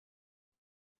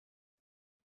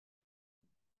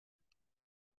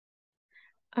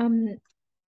Um,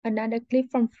 Another clip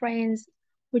from Friends,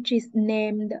 which is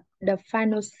named "The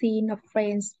Final Scene of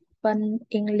Friends' Fun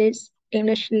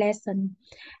English Lesson."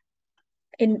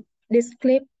 In this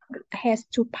clip has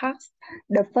two parts.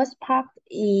 The first part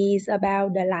is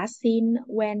about the last scene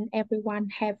when everyone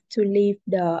have to leave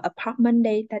the apartment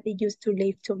that they used to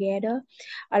live together.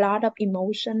 A lot of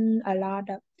emotion, a lot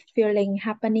of feeling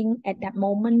happening at that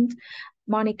moment.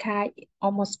 Monica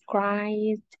almost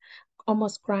cried,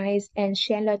 and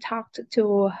Chandler talked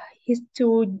to his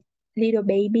two little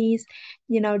babies.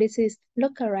 This is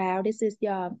look around. This is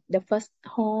the first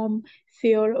home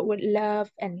filled with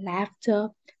love and laughter.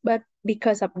 But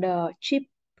because of the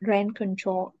rent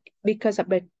control,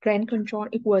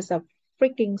 it was a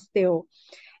freaking steal.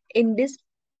 In this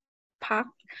part,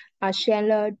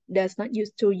 Chandler does not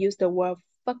use the word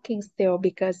fucking steal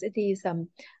because it is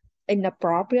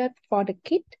inappropriate for the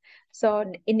kid.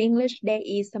 So in English, there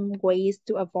is some ways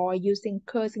to avoid using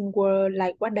cursing word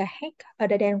like what the heck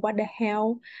other than what the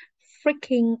hell,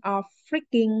 freaking or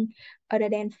freaking other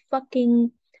than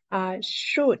fucking,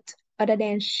 shoot other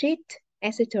than shit,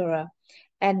 etc.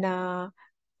 And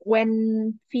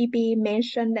when Phoebe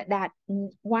mentioned that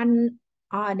one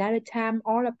or another time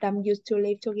all of them used to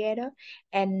live together,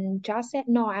 and Josh said,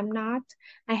 "No, I'm not.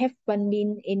 I haven't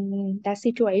been in that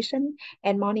situation."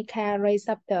 And Monica raised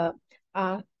up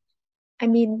uh,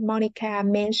 Monica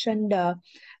mentioned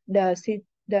the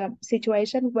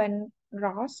situation when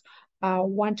Ross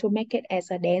want to make it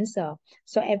as a dancer.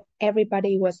 So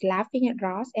everybody was laughing at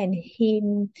Ross, and he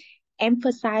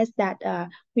emphasized that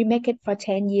we make it for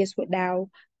 10 years without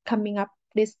coming up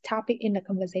this topic in the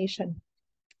conversation.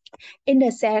 In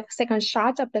the second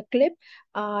shot of the clip,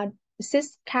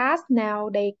 six cast now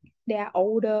they are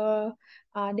older.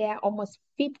 They are almost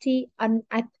 50, and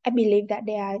I believe that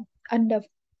they are under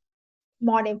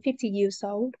more than 50 years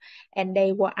old, and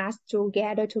they were asked to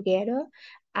gather together.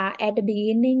 At the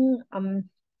beginning,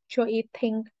 Joey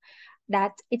think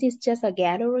that it is just a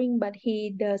gathering, but he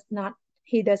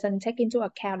doesn't take into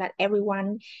account that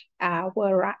everyone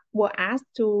were asked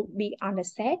to be on the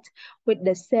set with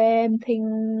the same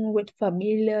thing, with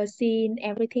familiar scene,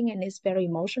 everything, and it's very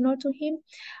emotional to him.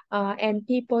 And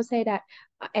people say that,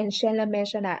 and Chandler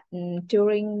mentioned that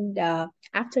during the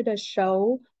after the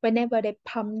show, whenever they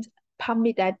pump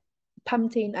it at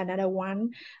pumped in another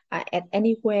one at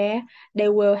anywhere, they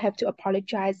will have to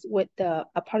apologize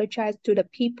to the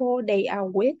people they are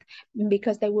with,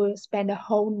 because they will spend the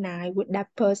whole night with that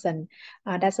person.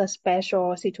 That's a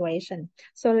special situation.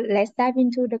 So let's dive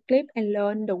into the clip and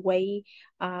learn the way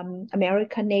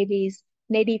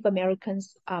Native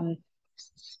Americans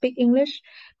speak English,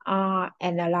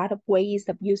 and a lot of ways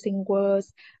of using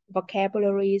words,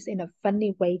 vocabularies in a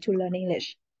funny way to learn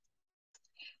English.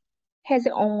 Has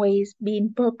it always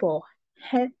been purple?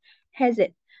 Ha has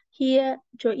it? Here,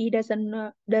 Joey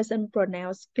doesn't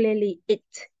pronounce clearly it,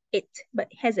 but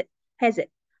has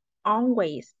it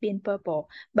always been purple?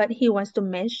 But he wants to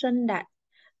mention that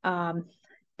um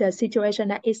the situation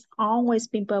that it's always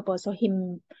been purple, so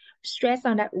he stress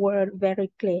on that word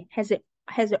very clear. Has it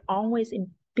always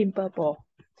been purple?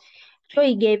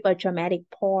 Joey gave a dramatic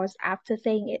pause after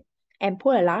saying it and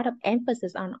put a lot of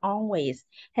emphasis on always.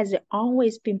 Has it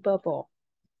always been purple?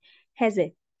 Has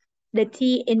it? The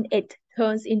T in it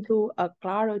turns into a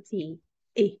glottal T.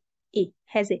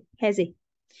 Has it.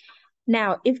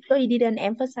 Now, if Joey didn't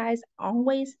emphasize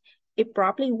always, it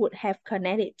probably would have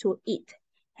connected to it.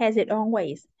 Has it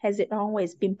always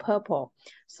been purple?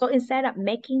 So instead of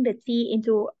making the T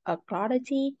into a glottal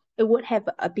T, it would have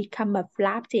become a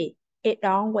flap T. It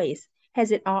always.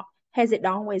 Has it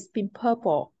always been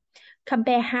purple?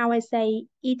 Compare how I say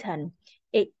eaten,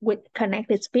 it with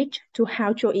connected speech, to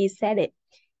how Joey said it.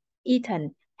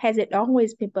 Ethan, has it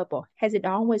always been purple? Has it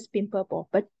always been purple?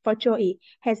 But for Joey,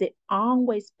 has it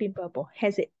always been purple?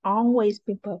 Has it always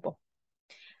been purple?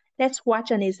 Let's watch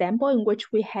an example in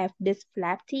which we have this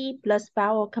flap T plus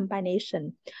vowel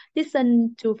combination.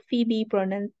 Listen to Phoebe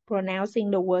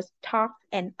pronouncing the words talk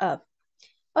and up.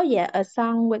 Oh yeah, a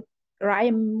song with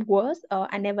rhyme words. Oh,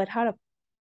 I never thought of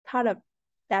thought of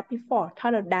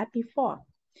that before.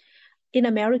 In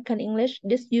American English,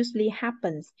 this usually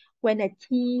happens when a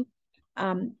T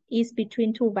is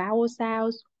between two vowel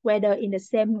sounds, whether in the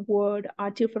same word or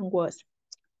different words.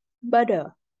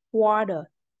 Butter, water,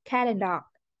 cat and dog.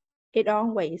 It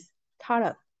always thought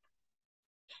of.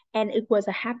 And it was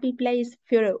a happy place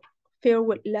filled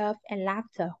with love and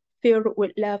laughter. Filled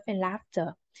with love and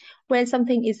laughter. When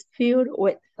something is filled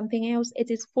with something else,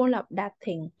 it is full of that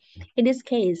thing. In this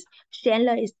case,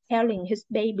 Chandler is telling his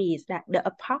babies that the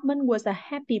apartment was a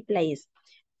happy place,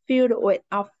 filled with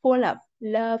or full of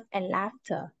love and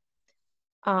laughter.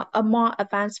 A more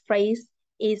advanced phrase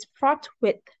is fraught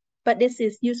with, but this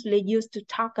is usually used to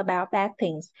talk about bad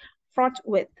things. Fraught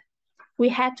with. We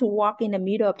had to walk in the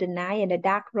middle of the night and the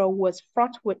dark road was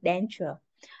fraught with danger.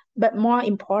 But more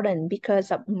important,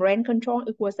 because of rent control,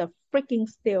 it was a freaking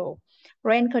steal.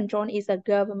 Rent control is a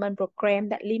government program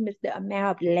that limits the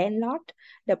amount of landlord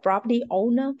the property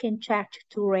owner can charge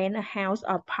to rent a house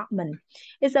or apartment.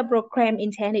 It's a program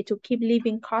intended to keep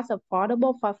living costs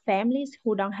affordable for families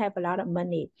who don't have a lot of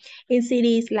money. In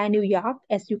cities like New York,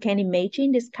 as you can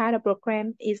imagine, this kind of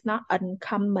program is not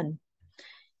uncommon.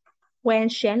 When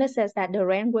Chandler says that the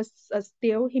rent was a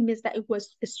steal, he means that it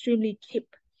was extremely cheap.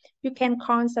 You can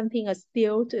call something a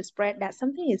steal to express that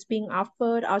something is being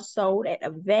offered or sold at a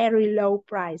very low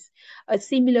price. A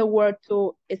similar word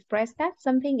to express that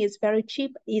something is very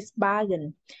cheap is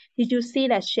bargain. Did you see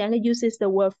that Chandler uses the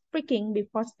word freaking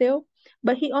before steal?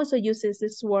 But he also uses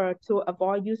this word to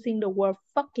avoid using the word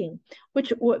fucking,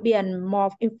 which would be a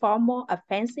more informal,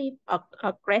 offensive, or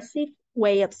aggressive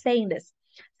way of saying this.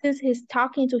 Since he's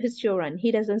talking to his children,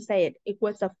 he doesn't say it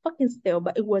was a fucking steal,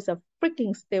 but it was a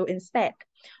freaking steal instead.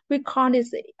 We call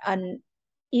this an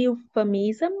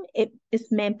euphemism.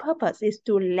 Its main purpose is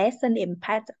to lessen the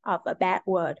impact of a bad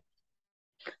word.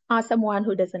 Or someone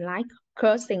who doesn't like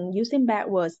cursing using bad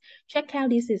words. Check out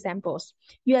these examples.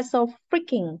 You are so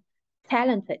freaking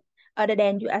talented. Other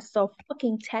than you are so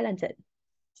fucking talented.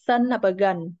 Son of a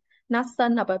gun, not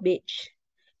son of a bitch.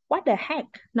 What the heck?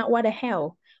 Not what the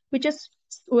hell. We just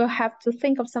will have to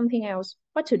think of something else.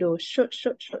 What to do? Shoot.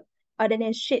 Other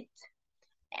than shit.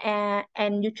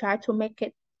 And you try to make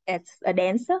it as a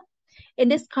dancer. In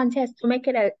this context, to make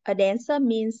it a dancer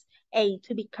means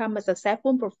to become a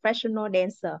successful professional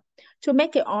dancer. To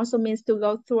make it also means to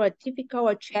go through a difficult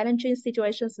or challenging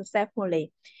situation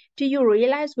successfully. Do you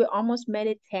realize we almost made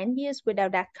it 10 years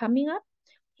without that coming up?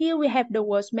 Here we have the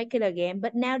words make it again,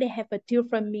 but now they have a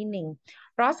different meaning.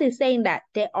 Ross is saying that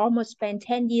they almost spent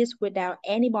 10 years without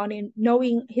anybody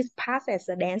knowing his past as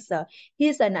a dancer.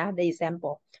 Here's another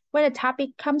example. When a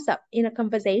topic comes up in a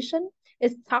conversation,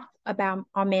 it's talked about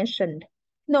or mentioned.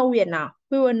 No, we are not.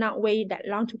 We will not wait that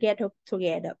long to get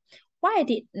together. Why I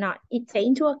did not take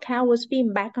into account was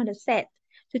being back on the set.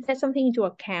 To take something into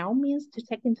account means to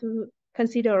take into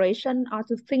consideration or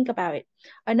to think about it.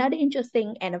 Another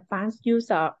interesting and advanced use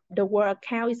of the word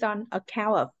account is on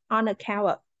account of, on account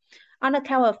of. On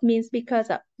account of means because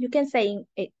of. You can say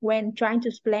it when trying to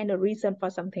explain the reason for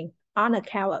something. On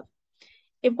account of.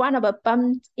 If one of us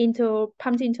pumped into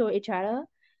each other,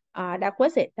 that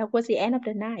was it. That was the end of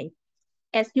the night.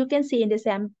 As you can see in this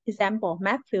example,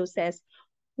 Matthew says,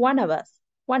 one of us,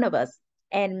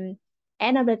 and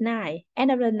end of the night,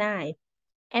 end of the night,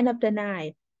 end of the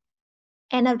night,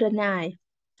 end of the night,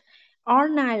 all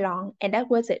night long, and that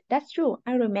was it. That's true.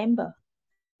 I remember.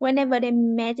 Whenever they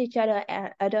met each other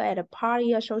either at a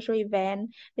party or social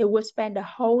event, they would spend the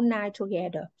whole night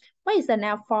together. What is the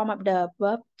noun form of the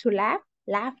verb to laugh?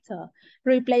 Laughter.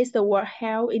 Replace the word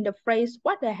hell in the phrase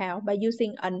what the hell by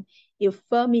using an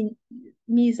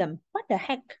euphemism. What the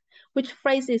heck? Which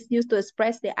phrase is used to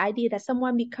express the idea that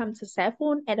someone becomes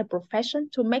successful at a profession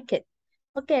to make it.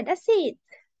 Okay, that's it.